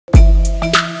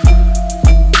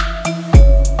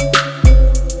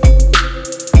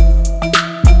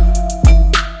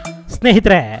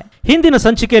ಸ್ನೇಹಿತರೆ, ಹಿಂದಿನ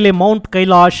ಸಂಚಿಕೆಯಲ್ಲಿ ಮೌಂಟ್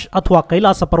ಕೈಲಾಶ್ ಅಥವಾ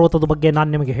ಕೈಲಾಸ ಪರ್ವತದ ಬಗ್ಗೆ ನಾನು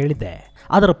ನಿಮಗೆ ಹೇಳಿದ್ದೆ.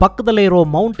 ಅದರ ಪಕ್ಕದಲ್ಲೇ ಇರೋ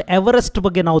ಮೌಂಟ್ ಎವರೆಸ್ಟ್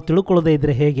ಬಗ್ಗೆ ನಾವು ತಿಳ್ಕೊಳ್ಳೋದೇ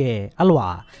ಇದ್ರೆ ಹೇಗೆ ಅಲ್ವಾ?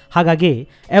 ಹಾಗಾಗಿ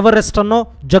ಎವರೆಸ್ಟ್ ಅನ್ನೋ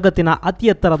ಜಗತ್ತಿನ ಅತಿ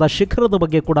ಎತ್ತರದ ಶಿಖರದ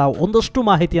ಬಗ್ಗೆ ಕೂಡ ಒಂದಷ್ಟು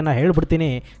ಮಾಹಿತಿಯನ್ನು ಹೇಳ್ಬಿಡ್ತೀನಿ,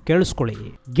 ಕೇಳಿಸ್ಕೊಳ್ಳಿ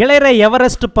ಗೆಳೆಯರೆ.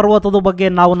 ಎವರೆಸ್ಟ್ ಪರ್ವತದ ಬಗ್ಗೆ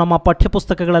ನಾವು ನಮ್ಮ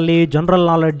ಪಠ್ಯಪುಸ್ತಕಗಳಲ್ಲಿ, ಜನರಲ್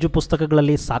ನಾಲೆಡ್ಜ್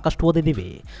ಪುಸ್ತಕಗಳಲ್ಲಿ ಸಾಕಷ್ಟು ಓದಿದ್ದೀವಿ.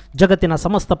 ಜಗತ್ತಿನ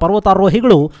ಸಮಸ್ತ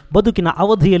ಪರ್ವತಾರೋಹಿಗಳು ಬದುಕಿನ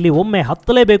ಅವಧಿಯಲ್ಲಿ ಒಮ್ಮೆ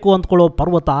ಹತ್ತಲೇಬೇಕು ಅಂದ್ಕೊಳ್ಳೋ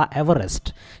ಪರ್ವತ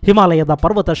ಎವರೆಸ್ಟ್. ಹಿಮಾಲಯದ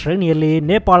ಪರ್ವತ ಶ್ರೇಣಿಯಲ್ಲಿ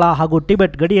ನೇಪಾಳ ಹಾಗೂ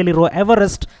ಟಿಬೆಟ್ ಗಡಿಯಲ್ಲಿರೋ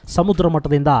ಎವರೆಸ್ಟ್ ಸಮುದ್ರ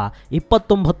ಮಟ್ಟದಿಂದ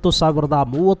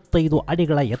 29,035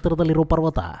 ಅಡಿಗಳ ಎತ್ತರದಲ್ಲಿರೋ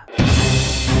ಪರ್ವತ.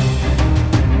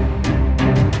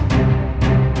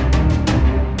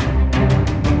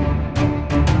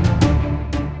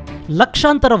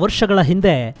 ಲಕ್ಷಾಂತರ ವರ್ಷಗಳ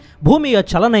ಹಿಂದೆ ಭೂಮಿಯ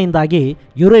ಚಲನೆಯಿಂದಾಗಿ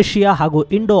ಯುರೇಷಿಯಾ ಹಾಗೂ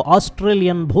ಇಂಡೋ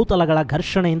ಆಸ್ಟ್ರೇಲಿಯನ್ ಭೂತಲಗಳ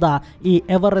ಘರ್ಷಣೆಯಿಂದ ಈ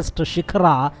ಎವರೆಸ್ಟ್ ಶಿಖರ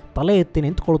ತಲೆ ಎತ್ತಿ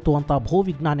ನಿಂತುಕೊಳ್ತು ಅಂತ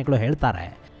ಭೂವಿಜ್ಞಾನಿಗಳು ಹೇಳ್ತಾರೆ.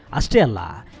 ಅಷ್ಟೇ ಅಲ್ಲ,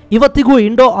 ಇವತ್ತಿಗೂ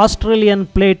ಇಂಡೋ ಆಸ್ಟ್ರೇಲಿಯನ್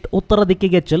ಪ್ಲೇಟ್ ಉತ್ತರ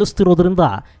ದಿಕ್ಕಿಗೆ ಚಲಿಸ್ತಿರೋದ್ರಿಂದ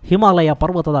ಹಿಮಾಲಯ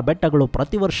ಪರ್ವತದ ಬೆಟ್ಟಗಳು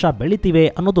ಪ್ರತಿ ವರ್ಷ ಬೆಳಿತಿವೆ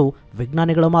ಅನ್ನೋದು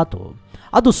ವಿಜ್ಞಾನಿಗಳ ಮಾತು.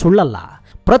 ಅದು ಸುಳ್ಳಲ್ಲ.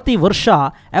 ಪ್ರತಿ ವರ್ಷ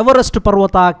ಎವರೆಸ್ಟ್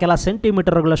ಪರ್ವತ ಕೆಲ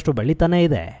ಸೆಂಟಿಮೀಟರ್ಗಳಷ್ಟು ಬೆಳೀತಾನೇ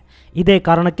ಇದೆ. ಇದೇ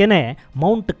ಕಾರಣಕ್ಕೇ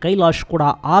ಮೌಂಟ್ ಕೈಲಾಶ್ ಕೂಡ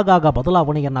ಆಗಾಗ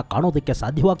ಬದಲಾವಣೆಯನ್ನು ಕಾಣೋದಕ್ಕೆ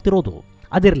ಸಾಧ್ಯವಾಗ್ತಿರೋದು.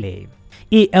 ಅದಿರಲಿ,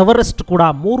 ಈ ಎವರೆಸ್ಟ್ ಕೂಡ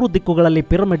 3 ದಿಕ್ಕುಗಳಲ್ಲಿ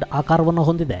ಪಿರಮಿಡ್ ಆಕಾರವನ್ನು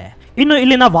ಹೊಂದಿದೆ. ಇನ್ನು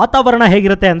ಇಲ್ಲಿನ ವಾತಾವರಣ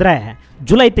ಹೇಗಿರುತ್ತೆ ಅಂದರೆ,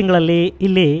 ಜುಲೈ ತಿಂಗಳಲ್ಲಿ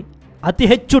ಇಲ್ಲಿ ಅತಿ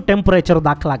ಹೆಚ್ಚು ಟೆಂಪರೇಚರ್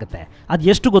ದಾಖಲಾಗುತ್ತೆ. ಅದು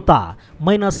ಎಷ್ಟು ಗೊತ್ತಾ?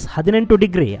 -18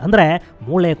 ಡಿಗ್ರಿ, ಅಂದರೆ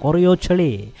ಮೂಳೆ ಕೊರೆಯೋ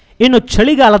ಚಳಿ. ಇನ್ನು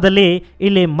ಚಳಿಗಾಲದಲ್ಲಿ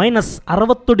ಇಲ್ಲಿ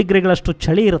 -60 ಡಿಗ್ರಿಗಳಷ್ಟು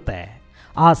ಚಳಿ ಇರುತ್ತೆ.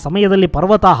 ಆ ಸಮಯದಲ್ಲಿ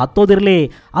ಪರ್ವತ ಹತ್ತೋದಿರಲಿ,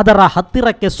 ಅದರ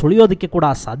ಹತ್ತಿರಕ್ಕೆ ಸುಳಿಯೋದಕ್ಕೆ ಕೂಡ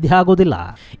ಸಾಧ್ಯ ಆಗೋದಿಲ್ಲ.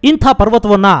 ಇಂಥ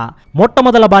ಪರ್ವತವನ್ನು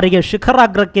ಮೊಟ್ಟಮೊದಲ ಬಾರಿಗೆ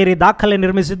ಶಿಖರಾಗ್ರಕ್ಕೇರಿ ದಾಖಲೆ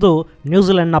ನಿರ್ಮಿಸಿದ್ದು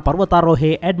ನ್ಯೂಜಿಲೆಂಡ್ನ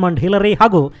ಪರ್ವತಾರೋಹಿ ಎಡ್ಮಂಡ್ ಹಿಲರಿ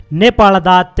ಹಾಗೂ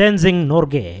ನೇಪಾಳದ ತೆನ್ಜಿಂಗ್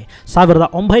ನೋರ್ಗೆ.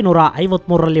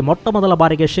 1953ರಲ್ಲಿ ಮೊಟ್ಟಮೊದಲ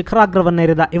ಬಾರಿಗೆ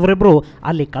ಶಿಖರಾಗ್ರವನ್ನೇರಿದ ಇವರಿಬ್ಬರು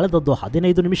ಅಲ್ಲಿ ಕಳೆದದ್ದು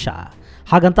 15 ನಿಮಿಷ.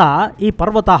 ಹಾಗಂತ ಈ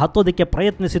ಪರ್ವತ ಹತ್ತೋದಕ್ಕೆ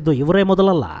ಪ್ರಯತ್ನಿಸಿದ್ದು ಇವರೇ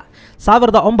ಮೊದಲಲ್ಲ.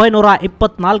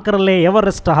 1924ರಲ್ಲಿ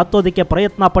ಎವರೆಸ್ಟ್ ಹತ್ತೋದಕ್ಕೆ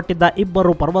ಪ್ರಯತ್ನ ಪಟ್ಟಿದ್ದ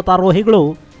ಇಬ್ಬರು ಪರ್ವತಾರೋಹಿಗಳು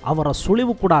ಅವರ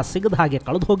ಸುಳಿವು ಕೂಡ ಸಿಗದ ಹಾಗೆ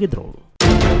ಕಳೆದು ಹೋಗಿದ್ರು.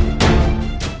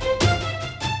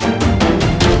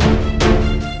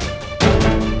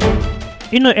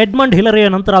 ಇನ್ನು ಎಡ್ಮಂಡ್ ಹಿಲರಿಯ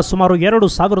ನಂತರ ಸುಮಾರು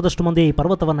 2,000ದಷ್ಟು ಮಂದಿ ಈ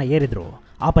ಪರ್ವತವನ್ನು ಏರಿದ್ರು.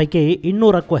 ಆ ಪೈಕಿ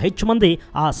 200ಕ್ಕೂ ಹೆಚ್ಚು ಮಂದಿ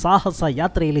ಆ ಸಾಹಸ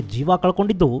ಯಾತ್ರೆಯಲ್ಲಿ ಜೀವ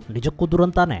ಕಳ್ಕೊಂಡಿದ್ದು ನಿಜಕ್ಕೂ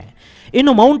ದುರಂತಾನೆ.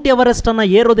 ಇನ್ನು ಮೌಂಟ್ ಎವರೆಸ್ಟ್ ಅನ್ನು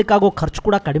ಏರೋದಕ್ಕಾಗೋ ಖರ್ಚು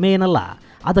ಕೂಡ ಕಡಿಮೆ ಏನಲ್ಲ.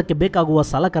 ಅದಕ್ಕೆ ಬೇಕಾಗುವ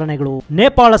ಸಲಕರಣೆಗಳು,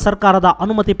 ನೇಪಾಳ ಸರ್ಕಾರದ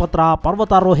ಅನುಮತಿ ಪತ್ರ,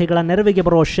 ಪರ್ವತಾರೋಹಿಗಳ ನೆರವಿಗೆ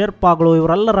ಬರುವ ಶೆರ್ಪಾಗಳು,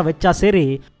 ಇವರೆಲ್ಲರ ವೆಚ್ಚ ಸೇರಿ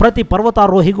ಪ್ರತಿ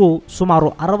ಪರ್ವತಾರೋಹಿಗೂ ಸುಮಾರು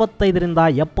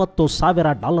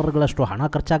 $60,000-70,000 ಹಣ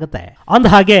ಖರ್ಚಾಗುತ್ತೆ.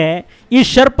 ಅಂದಹಾಗೆ ಈ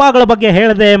ಶೆರ್ಪಾಗಳ ಬಗ್ಗೆ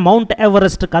ಹೇಳದೆ ಮೌಂಟ್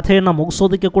ಎವರೆಸ್ಟ್ ಕಥೆಯನ್ನು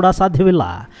ಮುಗಿಸೋದಕ್ಕೆ ಕೂಡ ಸಾಧ್ಯವಿಲ್ಲ.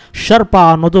 ಶೆರ್ಪಾ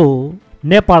ಅನ್ನೋದು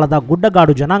ನೇಪಾಳದ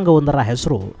ಗುಡ್ಡಗಾಡು ಜನಾಂಗವೊಂದರ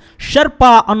ಹೆಸರು.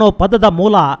 ಶೆರ್ಪಾ ಅನ್ನೋ ಪದದ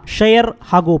ಮೂಲ ಶೆಯರ್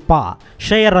ಹಾಗೂ ಪಾ.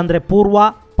 ಶೆಯರ್ ಅಂದರೆ ಪೂರ್ವ,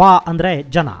 ಪಾ ಅಂದರೆ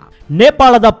ಜನ.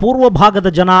 ನೇಪಾಳದ ಪೂರ್ವ ಭಾಗದ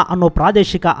ಜನ ಅನ್ನೋ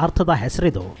ಪ್ರಾದೇಶಿಕ ಅರ್ಥದ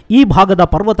ಹೆಸರಿದು. ಈ ಭಾಗದ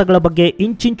ಪರ್ವತಗಳ ಬಗ್ಗೆ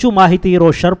ಇಂಚಿಂಚು ಮಾಹಿತಿ ಇರೋ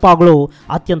ಶೆರ್ಪಾಗಳು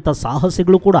ಅತ್ಯಂತ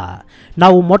ಸಾಹಸಿಗಳು ಕೂಡ.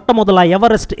 ನಾವು ಮೊಟ್ಟಮೊದಲ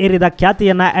ಎವರೆಸ್ಟ್ ಏರಿದ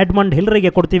ಖ್ಯಾತಿಯನ್ನ ಎಡ್ಮಂಡ್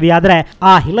ಹಿಲರಿಗೆ ಕೊಡ್ತೀವಿ, ಆದರೆ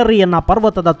ಆ ಹಿಲರಿಯನ್ನ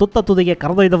ಪರ್ವತದ ತುತ್ತ ತುದಿಗೆ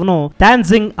ಕರೆದೊಯ್ದವನು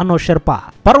ಟ್ಯಾನ್ಜಿಂಗ್ ಅನ್ನೋ ಶೆರ್ಪಾ.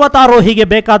 ಪರ್ವತಾರೋಹಿಗೆ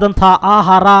ಬೇಕಾದಂಥ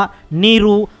ಆಹಾರ,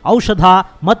 ನೀರು, ಔಷಧ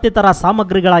ಮತ್ತಿತರ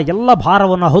ಸಾಮಗ್ರಿಗಳ ಎಲ್ಲ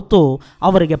ಭಾರವನ್ನು ಹೊತ್ತು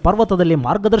ಅವರಿಗೆ ಪರ್ವತದಲ್ಲಿ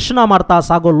ಮಾರ್ಗದರ್ಶನ ಮಾಡ್ತಾ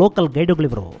ಸಾಗೋ ಲೋಕಲ್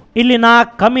ಗೈಡುಗಳಿವರು. ಇಲ್ಲಿನ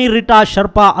ಕಮಿರಿಟಾ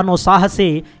ಶೆರ್ಪಾ ಅನ್ನೋ ಸಾಹಸಿ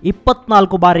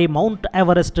 24 ಬಾರಿ ಮೌಂಟ್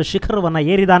ಎವರೆಸ್ಟ್ ಶಿಖರವನ್ನು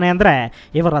ಏರಿದಾನೆ ಅಂದರೆ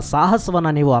ಇವರ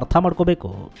ಸಾಹಸವನ್ನು ನೀವು ಅರ್ಥ ಮಾಡ್ಕೋಬೇಕು.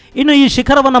 ಇನ್ನು ಈ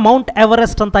ಶಿಖರವನ್ನು ಮೌಂಟ್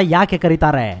ಎವರೆಸ್ಟ್ ಅಂತ ಯಾಕೆ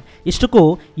ಕರೀತಾರೆ? ಇಷ್ಟಕ್ಕೂ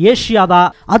ಏಷ್ಯಾದ,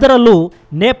 ಅದರಲ್ಲೂ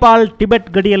ನೇಪಾಳ್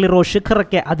ಟಿಬೆಟ್ ಗಡಿಯಲ್ಲಿರೋ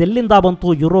ಶಿಖರಕ್ಕೆ ಅದೆಲ್ಲಿಂದ ಬಂತು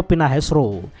ಯುರೋಪಿನ ಹೆಸರು?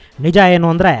 ನಿಜ ಏನು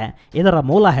ಅಂದರೆ ಇದರ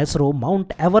ಮೂಲ ಹೆಸರು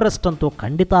ಮೌಂಟ್ ಎವರೆಸ್ಟ್ ಅಂತೂ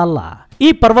ಖಂಡಿತ ಅಲ್ಲ. ಈ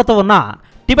ಪರ್ವತವನ್ನು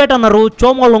ಟಿಬೆಟನ್ನರು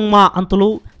ಚೋಮೋಲುಂಗ್ಮಾ ಅಂತಲೂ,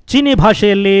 ಚೀನಿ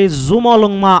ಭಾಷೆಯಲ್ಲಿ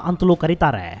ಝುಮೋಲುಂಗ್ಮಾ ಅಂತಲೂ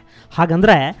ಕರೀತಾರೆ.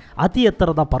 ಹಾಗಂದ್ರೆ ಅತಿ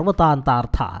ಎತ್ತರದ ಪರ್ವತ ಅಂತ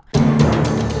ಅರ್ಥ.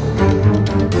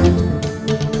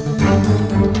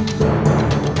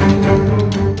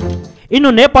 ಇನ್ನು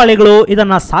ನೇಪಾಳಿಗಳು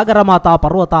ಇದನ್ನ ಸಾಗರ ಮಾತಾ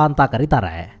ಪರ್ವತ ಅಂತ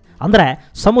ಕರೀತಾರೆ. ಅಂದರೆ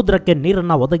ಸಮುದ್ರಕ್ಕೆ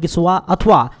ನೀರನ್ನು ಒದಗಿಸುವ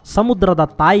ಅಥವಾ ಸಮುದ್ರದ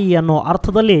ತಾಯಿ ಅನ್ನೋ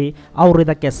ಅರ್ಥದಲ್ಲಿ ಅವರು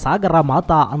ಇದಕ್ಕೆ ಸಾಗರ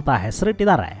ಮಾತಾ ಅಂತ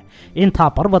ಹೆಸರಿಟ್ಟಿದ್ದಾರೆ. ಇಂಥ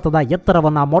ಪರ್ವತದ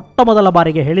ಎತ್ತರವನ್ನು ಮೊಟ್ಟಮೊದಲ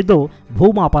ಬಾರಿಗೆ ಹೇಳಿದ್ದು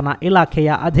ಭೂಮಾಪನ ಇಲಾಖೆಯ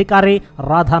ಅಧಿಕಾರಿ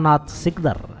ರಾಧಾನಾಥ್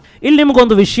ಸಿಕ್ದರ್. ಇಲ್ಲಿ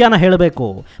ನಿಮಗೊಂದು ವಿಷಯನ ಹೇಳಬೇಕು.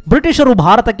 ಬ್ರಿಟಿಷರು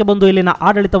ಭಾರತಕ್ಕೆ ಬಂದು ಇಲ್ಲಿನ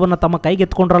ಆಡಳಿತವನ್ನು ತಮ್ಮ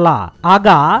ಕೈಗೆತ್ಕೊಂಡ್ರಲ್ಲ, ಆಗ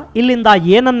ಇಲ್ಲಿಂದ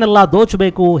ಏನನ್ನೆಲ್ಲ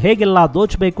ದೋಚಬೇಕು, ಹೇಗೆಲ್ಲ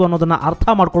ದೋಚಬೇಕು ಅನ್ನೋದನ್ನ ಅರ್ಥ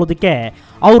ಮಾಡ್ಕೊಳ್ಳೋದಕ್ಕೆ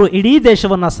ಅವರು ಇಡೀ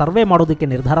ದೇಶವನ್ನ ಸರ್ವೆ ಮಾಡೋದಕ್ಕೆ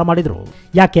ನಿರ್ಧಾರ ಮಾಡಿದ್ರು.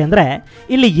 ಯಾಕೆ ಅಂದ್ರೆ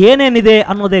ಇಲ್ಲಿ ಏನೇನಿದೆ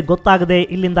ಅನ್ನೋದೇ ಗೊತ್ತಾಗದೆ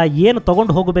ಇಲ್ಲಿಂದ ಏನು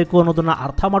ತಗೊಂಡು ಹೋಗಬೇಕು ಅನ್ನೋದನ್ನ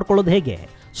ಅರ್ಥ ಮಾಡ್ಕೊಳ್ಳೋದು ಹೇಗೆ?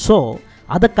 ಸೊ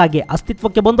ಅದಕ್ಕಾಗಿ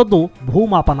ಅಸ್ತಿತ್ವಕ್ಕೆ ಬಂದದ್ದು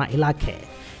ಭೂಮಾಪನ ಇಲಾಖೆ.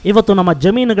 ಇವತ್ತು ನಮ್ಮ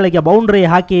ಜಮೀನುಗಳಿಗೆ ಬೌಂಡ್ರಿ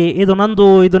ಹಾಕಿ ಇದು ನಂದು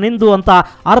ಇದು ನಿಂದು ಅಂತ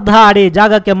ಅರ್ಧ ಅಡಿ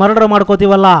ಜಾಗಕ್ಕೆ ಮರ್ಡರ್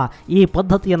ಮಾಡ್ಕೋತೀವಲ್ಲ, ಈ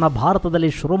ಪದ್ಧತಿಯನ್ನು ಭಾರತದಲ್ಲಿ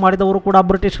ಶುರು ಮಾಡಿದವರು ಕೂಡ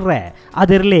ಬ್ರಿಟಿಷರೇ.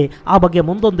 ಅದಿರಲಿ, ಆ ಬಗ್ಗೆ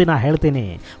ಮುಂದೊಂದಿನ ಹೇಳ್ತೀನಿ.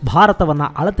 ಭಾರತವನ್ನು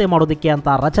ಅಳತೆ ಮಾಡೋದಕ್ಕೆ ಅಂತ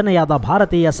ರಚನೆಯಾದ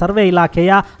ಭಾರತೀಯ ಸರ್ವೆ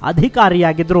ಇಲಾಖೆಯ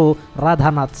ಅಧಿಕಾರಿಯಾಗಿದ್ದರು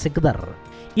ರಾಧಾನಾಥ್ ಸಿಕ್ದರ್.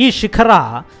 ಈ ಶಿಖರ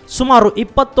ಸುಮಾರು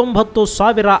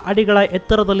 29,000 ಅಡಿಗಳ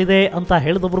ಎತ್ತರದಲ್ಲಿದೆ ಅಂತ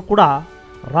ಹೇಳಿದವರು ಕೂಡ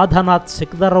ರಾಧಾನಾಥ್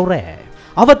ಸಿಕ್ದರ್ ಅವರೇ.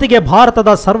 ಅವತ್ತಿಗೆ ಭಾರತದ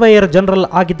ಸರ್ವೇಯರ್ ಜನರಲ್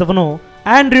ಆಗಿದ್ದವನು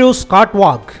ಆಂಡ್ರ್ಯೂ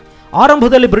ಸ್ಕಾಟ್ವಾಗ್.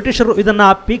 ಆರಂಭದಲ್ಲಿ ಬ್ರಿಟಿಷರು ಇದನ್ನು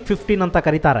ಪೀಕ್ 15 ಅಂತ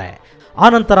ಕರೀತಾರೆ.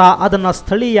 ಆನಂತರ ಅದನ್ನು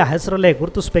ಸ್ಥಳೀಯ ಹೆಸರಲ್ಲೇ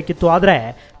ಗುರುತಿಸಬೇಕಿತ್ತು. ಆದರೆ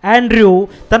ಆಂಡ್ರ್ಯೂ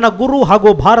ತನ್ನ ಗುರು ಹಾಗೂ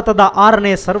ಭಾರತದ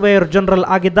 6ನೇ ಸರ್ವೇಯರ್ ಜನರಲ್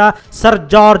ಆಗಿದ್ದ ಸರ್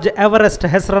ಜಾರ್ಜ್ ಎವರೆಸ್ಟ್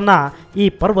ಹೆಸರನ್ನು ಈ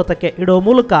ಪರ್ವತಕ್ಕೆ ಇಡೋ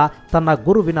ಮೂಲಕ ತನ್ನ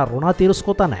ಗುರುವಿನ ಋಣ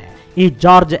ತೀರಿಸ್ಕೋತಾನೆ. ಈ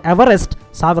ಜಾರ್ಜ್ ಎವರೆಸ್ಟ್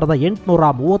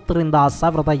 1830ರಿಂದ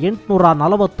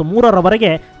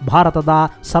 1843ರವರೆಗೆ ಭಾರತದ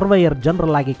ಸರ್ವೇಯರ್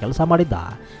ಜನರಲ್ ಆಗಿ ಕೆಲಸ ಮಾಡಿದ್ದ.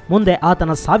 ಮುಂದೆ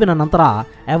ಆತನ ಸಾವಿನ ನಂತರ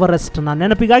ಎವರೆಸ್ಟ್ನ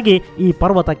ನೆನಪಿಗಾಗಿ ಈ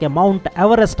ಪರ್ವತಕ್ಕೆ ಮೌಂಟ್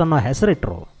ಎವರೆಸ್ಟ್ ಅನ್ನೋ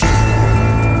ಹೆಸರಿಟ್ಟರು.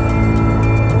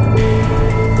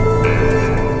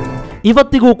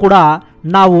 ಇವತ್ತಿಗೂ ಕೂಡ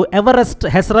ನಾವು ಎವರೆಸ್ಟ್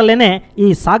ಹೆಸರಲ್ಲೇನೆ ಈ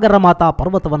ಸಾಗರ ಮಾತಾ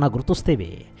ಪರ್ವತವನ್ನು ಗುರುತಿಸ್ತೀವಿ.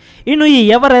 ಇನ್ನು ಈ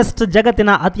ಎವರೆಸ್ಟ್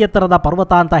ಜಗತ್ತಿನ ಅತಿ ಎತ್ತರದ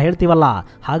ಪರ್ವತ ಅಂತ ಹೇಳ್ತೀವಲ್ಲ,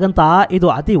 ಹಾಗಂತ ಇದು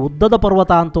ಅತಿ ಉದ್ದದ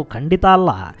ಪರ್ವತ ಅಂತೂ ಖಂಡಿತ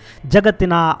ಅಲ್ಲ.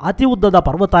 ಜಗತ್ತಿನ ಅತಿ ಉದ್ದದ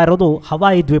ಪರ್ವತ ಇರೋದು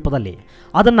ಹವಾಯಿ ದ್ವೀಪದಲ್ಲಿ.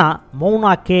 ಅದನ್ನು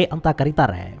ಮೌನಾ ಕೆ ಅಂತ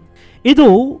ಕರೀತಾರೆ. ಇದು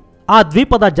ಆ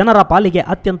ದ್ವೀಪದ ಜನರ ಪಾಲಿಗೆ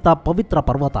ಅತ್ಯಂತ ಪವಿತ್ರ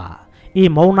ಪರ್ವತ. ಈ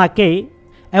ಮೌನಾ ಕೆ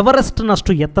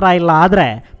ಎವರೆಸ್ಟ್ನಷ್ಟು ಎತ್ತರ ಇಲ್ಲ. ಆದರೆ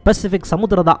ಪೆಸಿಫಿಕ್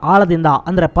ಸಮುದ್ರದ ಆಳದಿಂದ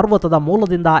ಅಂದರೆ ಪರ್ವತದ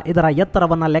ಮೂಲದಿಂದ ಇದರ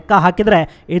ಎತ್ತರವನ್ನು ಲೆಕ್ಕ ಹಾಕಿದರೆ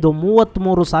ಇದು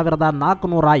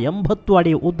 33,480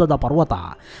 ಅಡಿ ಉದ್ದದ ಪರ್ವತ.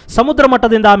 ಸಮುದ್ರ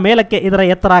ಮಟ್ಟದಿಂದ ಮೇಲಕ್ಕೆ ಇದರ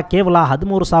ಎತ್ತರ ಕೇವಲ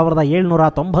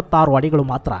 13,796 ಅಡಿಗಳು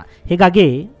ಮಾತ್ರ. ಹೀಗಾಗಿ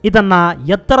ಇದನ್ನು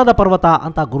ಎತ್ತರದ ಪರ್ವತ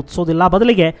ಅಂತ ಗುರುತಿಸೋದಿಲ್ಲ,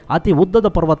 ಬದಲಿಗೆ ಅತಿ ಉದ್ದದ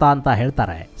ಪರ್ವತ ಅಂತ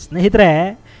ಹೇಳ್ತಾರೆ. ಸ್ನೇಹಿತರೆ,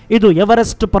 ಇದು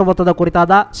ಎವರೆಸ್ಟ್ ಪರ್ವತದ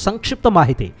ಕುರಿತಾದ ಸಂಕ್ಷಿಪ್ತ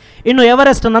ಮಾಹಿತಿ. ಇನ್ನು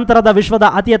ಎವರೆಸ್ಟ್ ನಂತರದ ವಿಶ್ವದ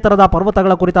ಅತಿ ಎತ್ತರದ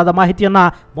ಪರ್ವತಗಳ ಕುರಿತಾದ ಮಾಹಿತಿಯನ್ನು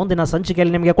ಮುಂದಿನ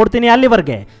ಸಂಚಿಕೆಯಲ್ಲಿ ನಿಮಗೆ ಕೊಡ್ತೀನಿ.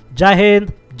 ಅಲ್ಲಿವರೆಗೆ ಜೈ ಹಿಂದ್,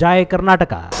 ಜೈ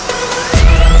ಕರ್ನಾಟಕ.